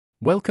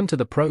Welcome to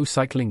the Pro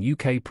Cycling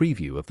UK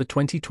preview of the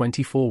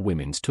 2024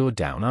 Women's Tour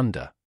Down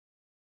Under.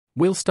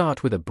 We'll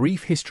start with a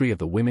brief history of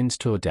the Women's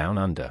Tour Down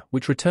Under,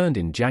 which returned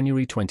in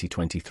January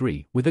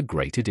 2023 with a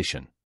great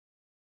addition.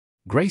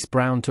 Grace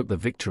Brown took the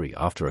victory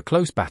after a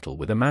close battle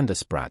with Amanda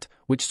Spratt,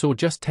 which saw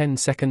just 10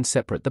 seconds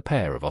separate the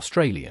pair of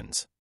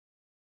Australians.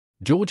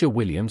 Georgia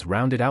Williams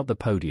rounded out the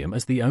podium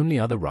as the only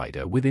other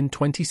rider within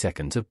 20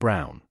 seconds of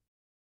Brown.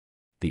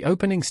 The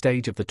opening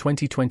stage of the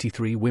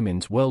 2023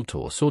 Women's World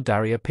Tour saw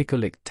Daria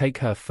Pikulik take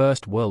her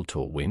first World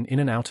Tour win in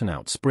an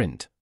out-and-out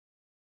sprint.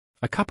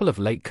 A couple of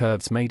late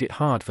curves made it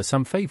hard for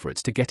some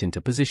favourites to get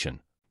into position,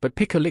 but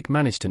Pikulik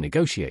managed to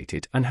negotiate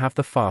it and have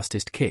the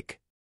fastest kick.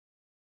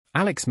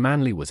 Alex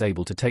Manley was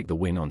able to take the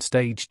win on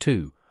stage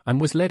 2,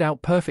 and was led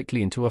out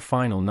perfectly into a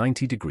final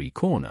 90-degree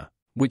corner,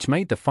 which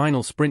made the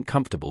final sprint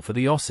comfortable for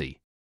the Aussie.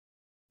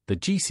 The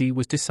GC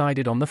was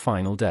decided on the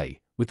final day,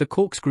 with the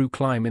corkscrew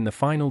climb in the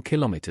final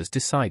kilometres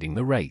deciding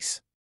the race.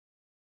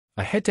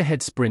 A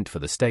head-to-head sprint for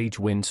the stage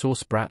win saw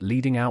Spratt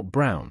leading out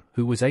Brown,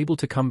 who was able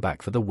to come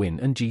back for the win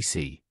and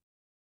GC.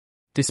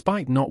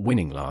 Despite not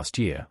winning last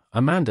year,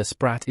 Amanda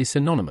Spratt is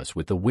synonymous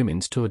with the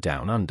Women's Tour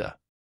Down Under.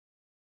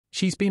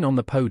 She's been on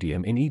the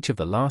podium in each of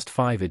the last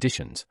 5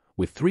 editions,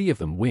 with 3 of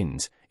them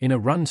wins, in a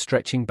run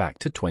stretching back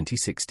to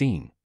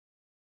 2016.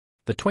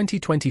 The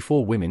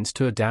 2024 Women's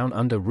Tour Down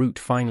Under route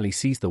finally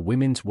sees the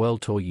Women's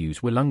World Tour use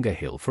Willunga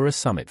Hill for a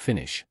summit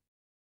finish.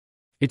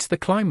 It's the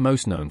climb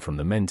most known from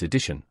the men's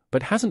edition,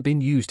 but hasn't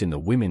been used in the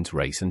women's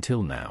race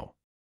until now.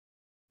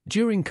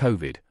 During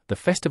COVID, the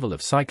Festival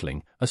of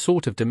Cycling, a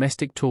sort of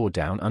domestic Tour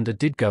Down Under,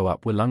 did go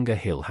up Willunga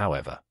Hill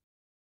however.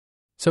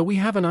 So we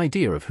have an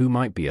idea of who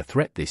might be a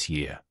threat this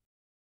year.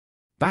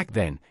 Back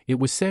then, it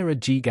was Sarah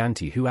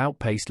Giganti who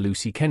outpaced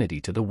Lucy Kennedy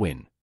to the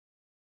win.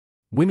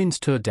 Women's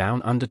Tour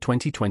Down Under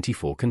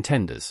 2024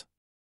 contenders.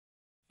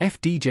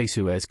 FDJ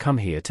Suez come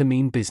here to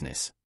mean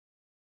business.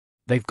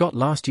 They've got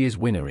last year's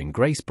winner in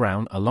Grace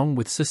Brown along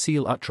with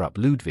Cecille Uttrup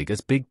Ludwig as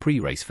big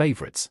pre-race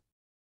favourites.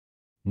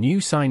 New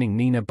signing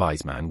Nina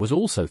Bijsman was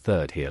also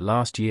third here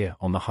last year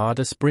on the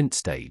harder sprint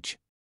stage.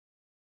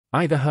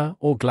 Either her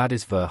or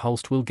Gladys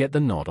Verhulst will get the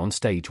nod on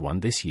stage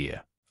 1 this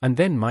year, and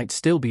then might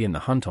still be in the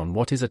hunt on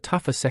what is a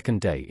tougher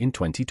second day in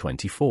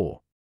 2024.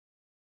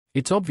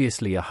 It's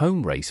obviously a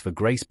home race for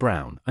Grace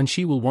Brown and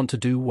she will want to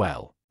do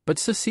well, but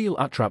Cecille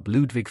Uttrup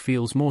Ludwig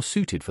feels more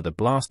suited for the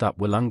blast up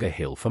Willunga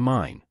Hill for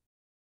mine.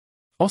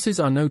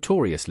 Aussies are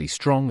notoriously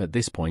strong at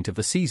this point of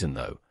the season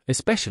though,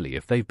 especially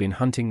if they've been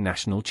hunting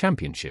national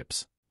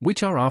championships,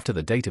 which are after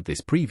the date of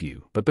this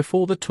preview but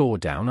before the Tour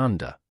Down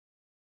Under.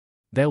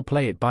 They'll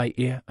play it by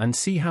ear and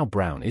see how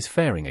Brown is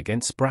faring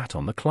against Spratt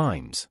on the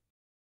climbs.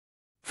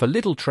 For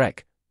Little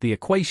Trek, the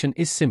equation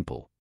is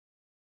simple.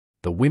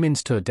 The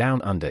Women's Tour Down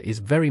Under is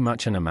very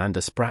much an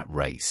Amanda Spratt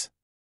race.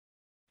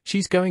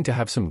 She's going to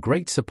have some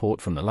great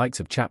support from the likes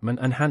of Chapman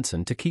and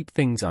Hansen to keep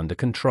things under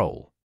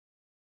control.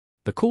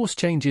 The course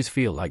changes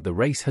feel like the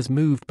race has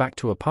moved back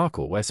to a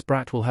parcours where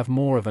Spratt will have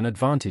more of an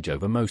advantage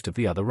over most of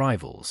the other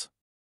rivals.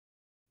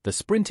 The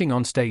sprinting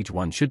on stage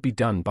 1 should be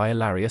done by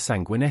Ilaria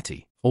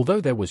Sanguinetti, although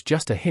there was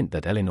just a hint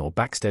that Eleanor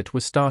Backstedt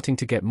was starting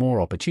to get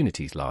more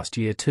opportunities last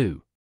year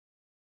too.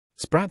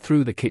 Spratt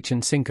threw the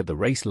kitchen sink at the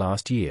race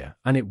last year,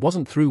 and it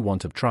wasn't through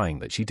want of trying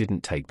that she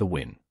didn't take the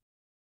win.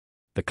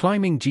 The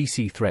climbing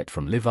GC threat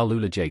from Liv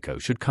Ulujeko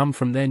should come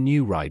from their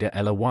new rider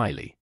Ella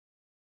Wiley.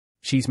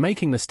 She's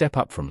making the step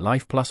up from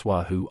Life Plus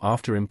Wahoo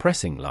after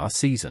impressing last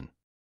season.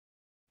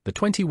 The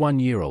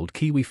 21-year-old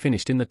Kiwi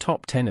finished in the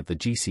top 10 of the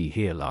GC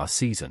here last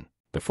season,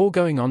 before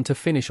going on to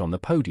finish on the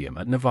podium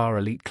at Navarre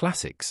Elite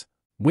Classics,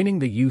 winning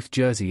the youth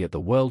jersey at the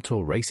World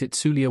Tour race at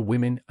Zulia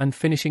Women and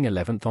finishing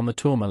 11th on the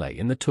Tourmalet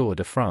in the Tour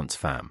de France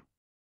Femmes.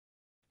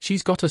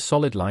 She's got a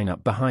solid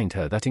lineup behind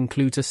her that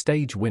includes a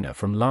stage winner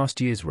from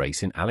last year's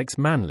race in Alex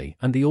Manley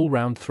and the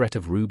all-round threat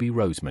of Ruby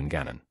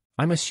Rose-Manganen.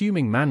 I'm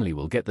assuming Manley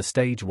will get the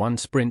stage 1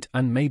 sprint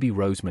and maybe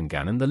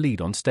Rose-Manganen the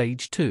lead on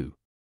stage 2.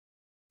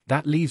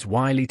 That leaves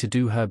Wiley to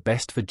do her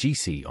best for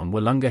GC on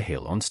Willunga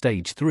Hill on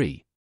stage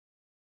 3.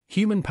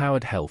 Human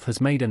Powered Health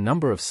has made a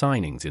number of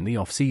signings in the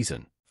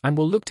off-season, and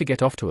will look to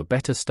get off to a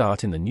better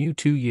start in the new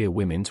 2-year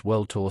Women's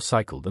World Tour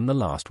cycle than the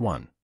last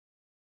one.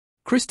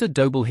 Krista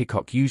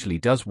Doebel-Hickok usually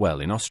does well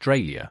in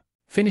Australia,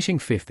 finishing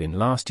 5th in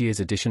last year's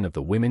edition of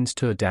the Women's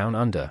Tour Down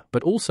Under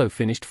but also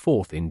finished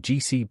 4th in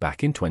GC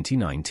back in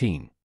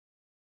 2019.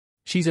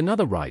 She's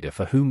another rider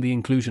for whom the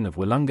inclusion of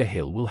Willunga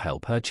Hill will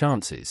help her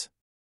chances.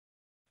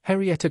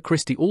 Henrietta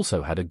Christie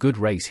also had a good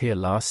race here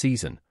last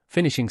season,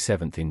 finishing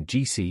 7th in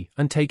GC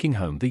and taking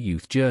home the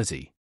youth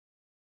jersey.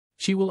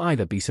 She will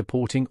either be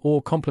supporting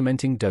or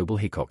complementing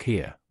Doebel-Hickok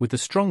here, with the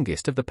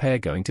strongest of the pair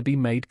going to be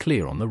made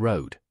clear on the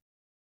road.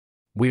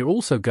 We're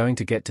also going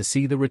to get to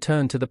see the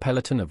return to the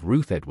peloton of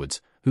Ruth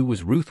Edwards, who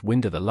was Ruth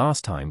Winder the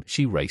last time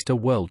she raced a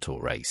World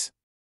Tour race.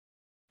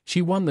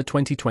 She won the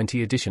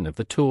 2020 edition of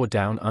the Tour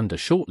Down Under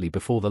shortly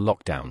before the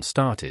lockdown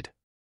started.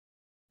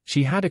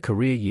 She had a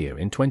career year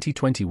in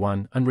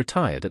 2021 and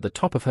retired at the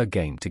top of her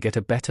game to get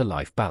a better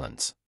life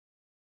balance.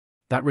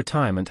 That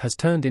retirement has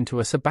turned into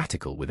a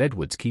sabbatical, with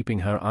Edwards keeping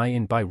her eye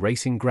in by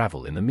racing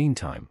gravel in the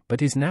meantime,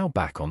 but is now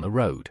back on the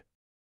road.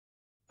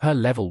 Her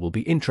level will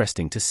be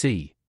interesting to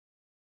see.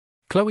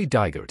 Chloe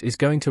Dygert is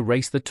going to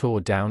race the Tour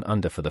Down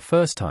Under for the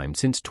first time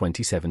since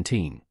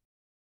 2017.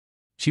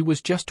 She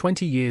was just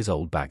 20 years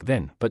old back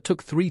then, but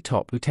took 3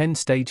 top 10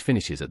 stage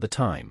finishes at the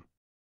time.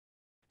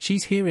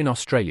 She's here in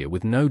Australia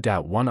with no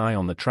doubt one eye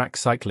on the Track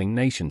Cycling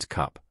Nations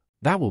Cup.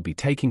 That will be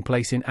taking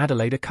place in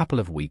Adelaide a couple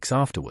of weeks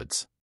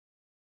afterwards.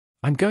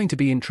 I'm going to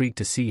be intrigued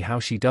to see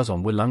how she does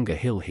on Willunga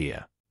Hill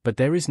here, but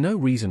there is no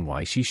reason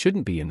why she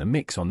shouldn't be in the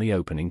mix on the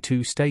opening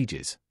 2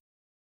 stages.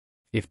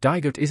 If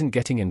Dygert isn't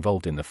getting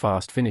involved in the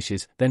fast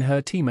finishes, then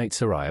her teammate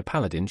Soraya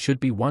Paladin should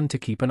be one to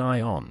keep an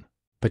eye on,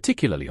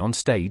 particularly on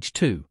stage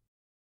 2.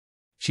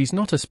 She's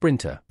not a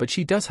sprinter, but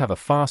she does have a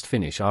fast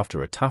finish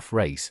after a tough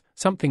race,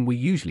 something we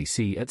usually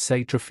see at,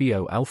 say,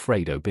 Trofeo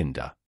Alfredo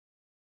Binda.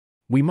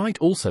 We might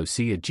also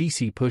see a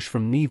GC push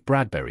from Neve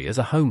Bradbury as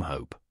a home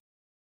hope.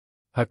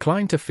 Her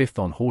climb to 5th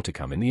on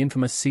Hautacam in the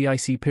infamous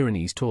CIC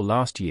Pyrenees Tour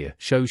last year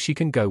shows she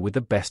can go with the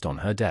best on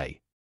her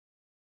day.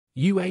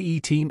 UAE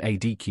Team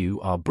ADQ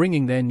are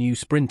bringing their new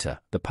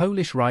sprinter, the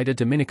Polish rider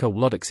Dominika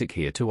Wlodarczyk,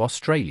 here to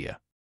Australia.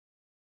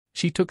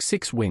 She took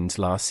 6 wins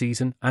last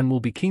season and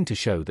will be keen to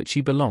show that she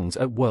belongs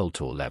at World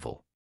Tour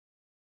level.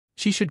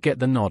 She should get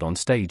the nod on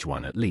stage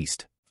 1 at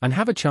least, and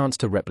have a chance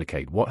to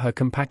replicate what her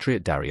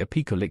compatriot Daria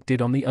Pikulik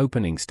did on the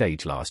opening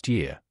stage last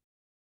year.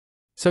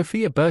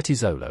 Sofia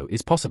Bertizzolo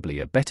is possibly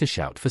a better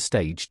shout for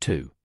stage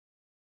 2.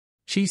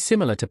 She's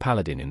similar to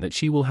Paladin in that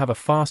she will have a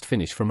fast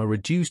finish from a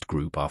reduced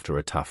group after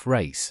a tough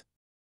race.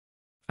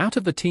 Out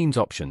of the team's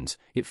options,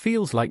 it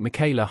feels like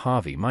Michaela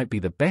Harvey might be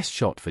the best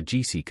shot for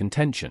GC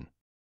contention.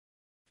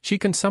 She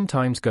can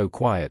sometimes go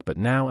quiet, but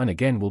now and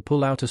again will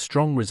pull out a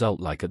strong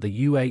result like at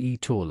the UAE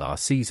Tour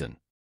last season.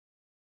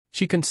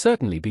 She can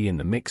certainly be in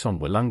the mix on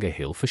Willunga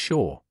Hill for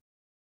sure.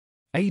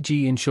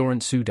 AG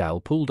Insurance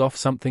Soudal pulled off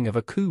something of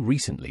a coup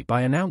recently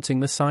by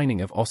announcing the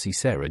signing of Aussie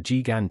Sarah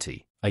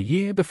Giganti, a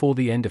year before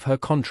the end of her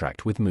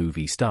contract with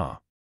Movistar.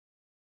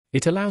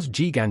 It allows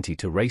Giganti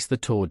to race the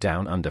Tour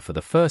Down Under for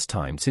the first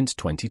time since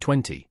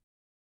 2020.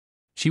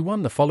 She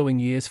won the following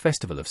year's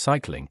Festival of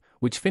Cycling,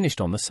 which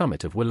finished on the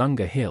summit of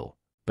Willunga Hill,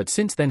 but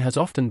since then has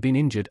often been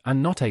injured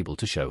and not able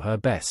to show her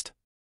best.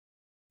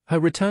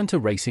 Her return to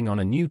racing on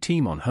a new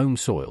team on home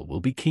soil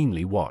will be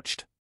keenly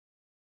watched.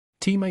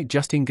 Teammate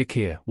Justine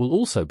Gakir will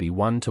also be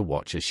one to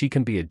watch, as she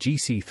can be a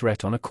GC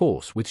threat on a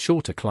course with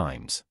shorter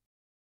climbs.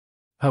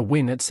 Her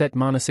win at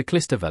Setmana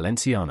Ciclista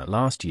Valenciana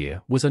last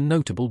year was a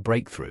notable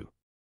breakthrough.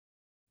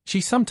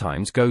 She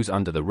sometimes goes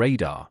under the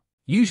radar,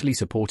 usually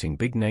supporting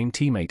big-name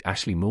teammate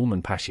Ashley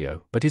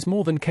Moolman-Pasio, but is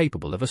more than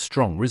capable of a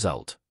strong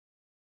result.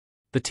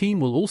 The team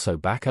will also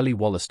back Ali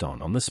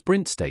Wollaston on the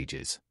sprint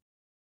stages.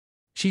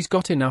 She's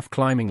got enough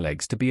climbing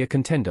legs to be a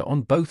contender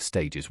on both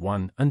stages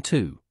 1 and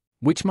 2.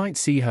 Which might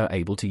see her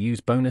able to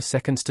use bonus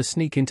seconds to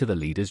sneak into the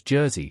leader's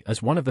jersey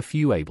as one of the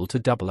few able to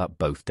double up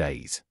both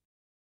days.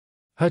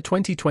 Her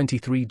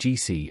 2023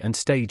 GC and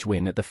stage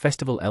win at the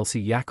Festival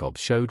Elsie Jacobs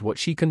showed what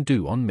she can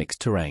do on mixed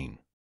terrain.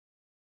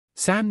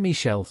 San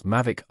Michel's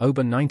Mavic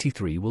Ober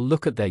 93 will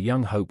look at their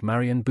young hope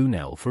Marianne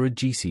Bunel for a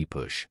GC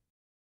push.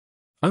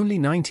 Only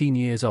 19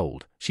 years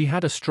old, she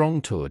had a strong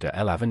Tour de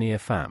l'Avenir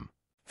Femme,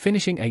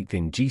 finishing 8th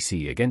in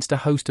GC against a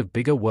host of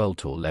bigger World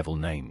Tour level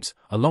names,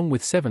 along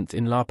with 7th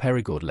in La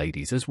Périgord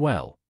Ladies as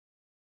well.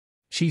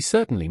 She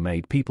certainly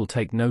made people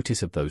take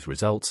notice of those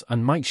results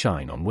and might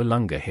shine on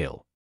Willunga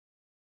Hill.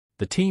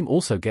 The team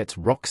also gets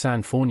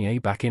Roxane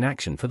Fournier back in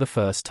action for the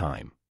first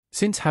time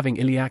since having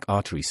iliac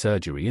artery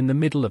surgery in the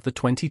middle of the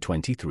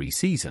 2023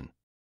 season.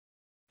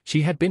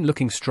 She had been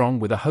looking strong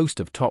with a host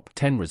of top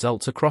 10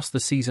 results across the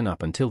season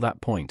up until that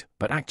point,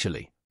 but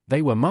actually,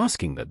 they were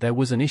masking that there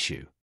was an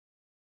issue.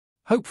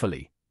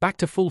 Hopefully, back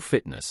to full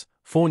fitness,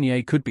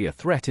 Fournier could be a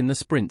threat in the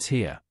sprints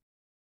here.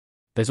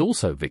 There's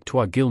also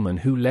Victoire Gilman,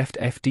 who left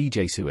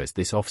FDJ Suez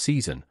this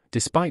off-season,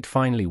 despite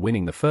finally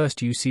winning the first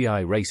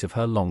UCI race of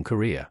her long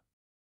career.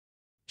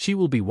 She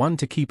will be one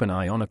to keep an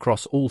eye on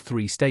across all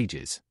 3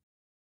 stages.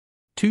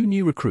 2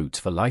 new recruits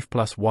for Life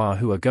Plus WA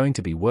who are going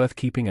to be worth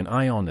keeping an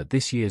eye on at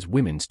this year's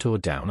Women's Tour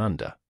Down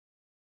Under.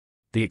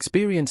 The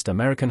experienced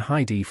American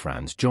Heidi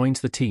Franz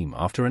joins the team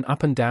after an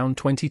up-and-down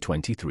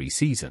 2023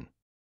 season.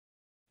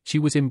 She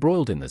was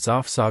embroiled in the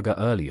Zaf saga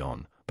early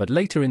on, but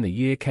later in the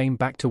year came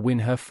back to win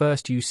her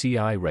first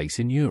UCI race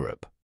in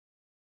Europe.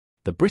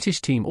 The British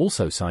team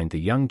also signed the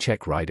young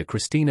Czech rider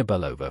Kristina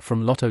Belova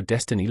from Lotto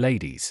Destiny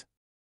Ladies.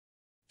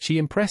 She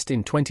impressed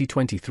in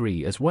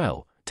 2023 as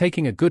well,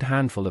 taking a good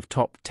handful of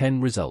top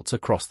 10 results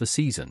across the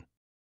season.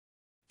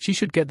 She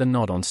should get the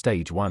nod on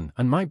stage 1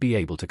 and might be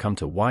able to come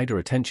to wider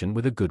attention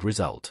with a good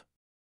result.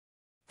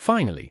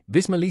 Finally,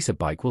 Visma Lease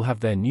Bike will have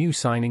their new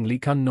signing Li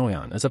Kun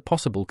Noyan as a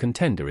possible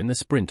contender in the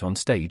sprint on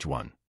stage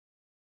 1.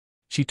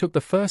 She took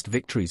the first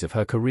victories of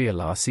her career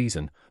last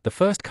season, the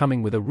first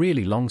coming with a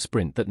really long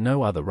sprint that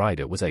no other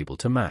rider was able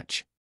to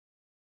match.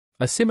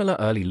 A similar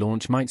early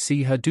launch might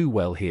see her do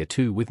well here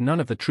too, with none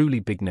of the truly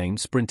big-name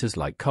sprinters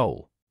like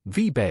Cole,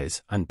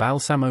 V-Bez and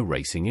Balsamo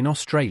Racing in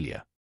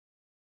Australia.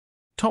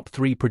 Top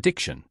 3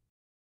 prediction.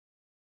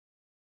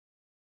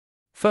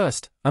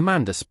 First,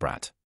 Amanda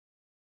Spratt.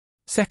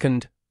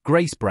 Second,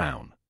 Grace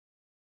Brown.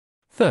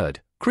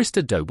 Third,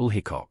 Krista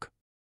Doebel-Hickok.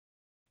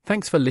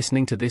 Thanks for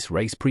listening to this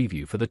race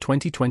preview for the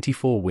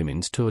 2024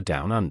 Women's Tour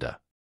Down Under.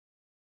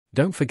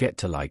 Don't forget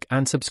to like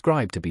and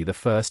subscribe to be the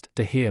first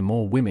to hear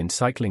more women's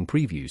cycling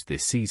previews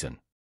this season.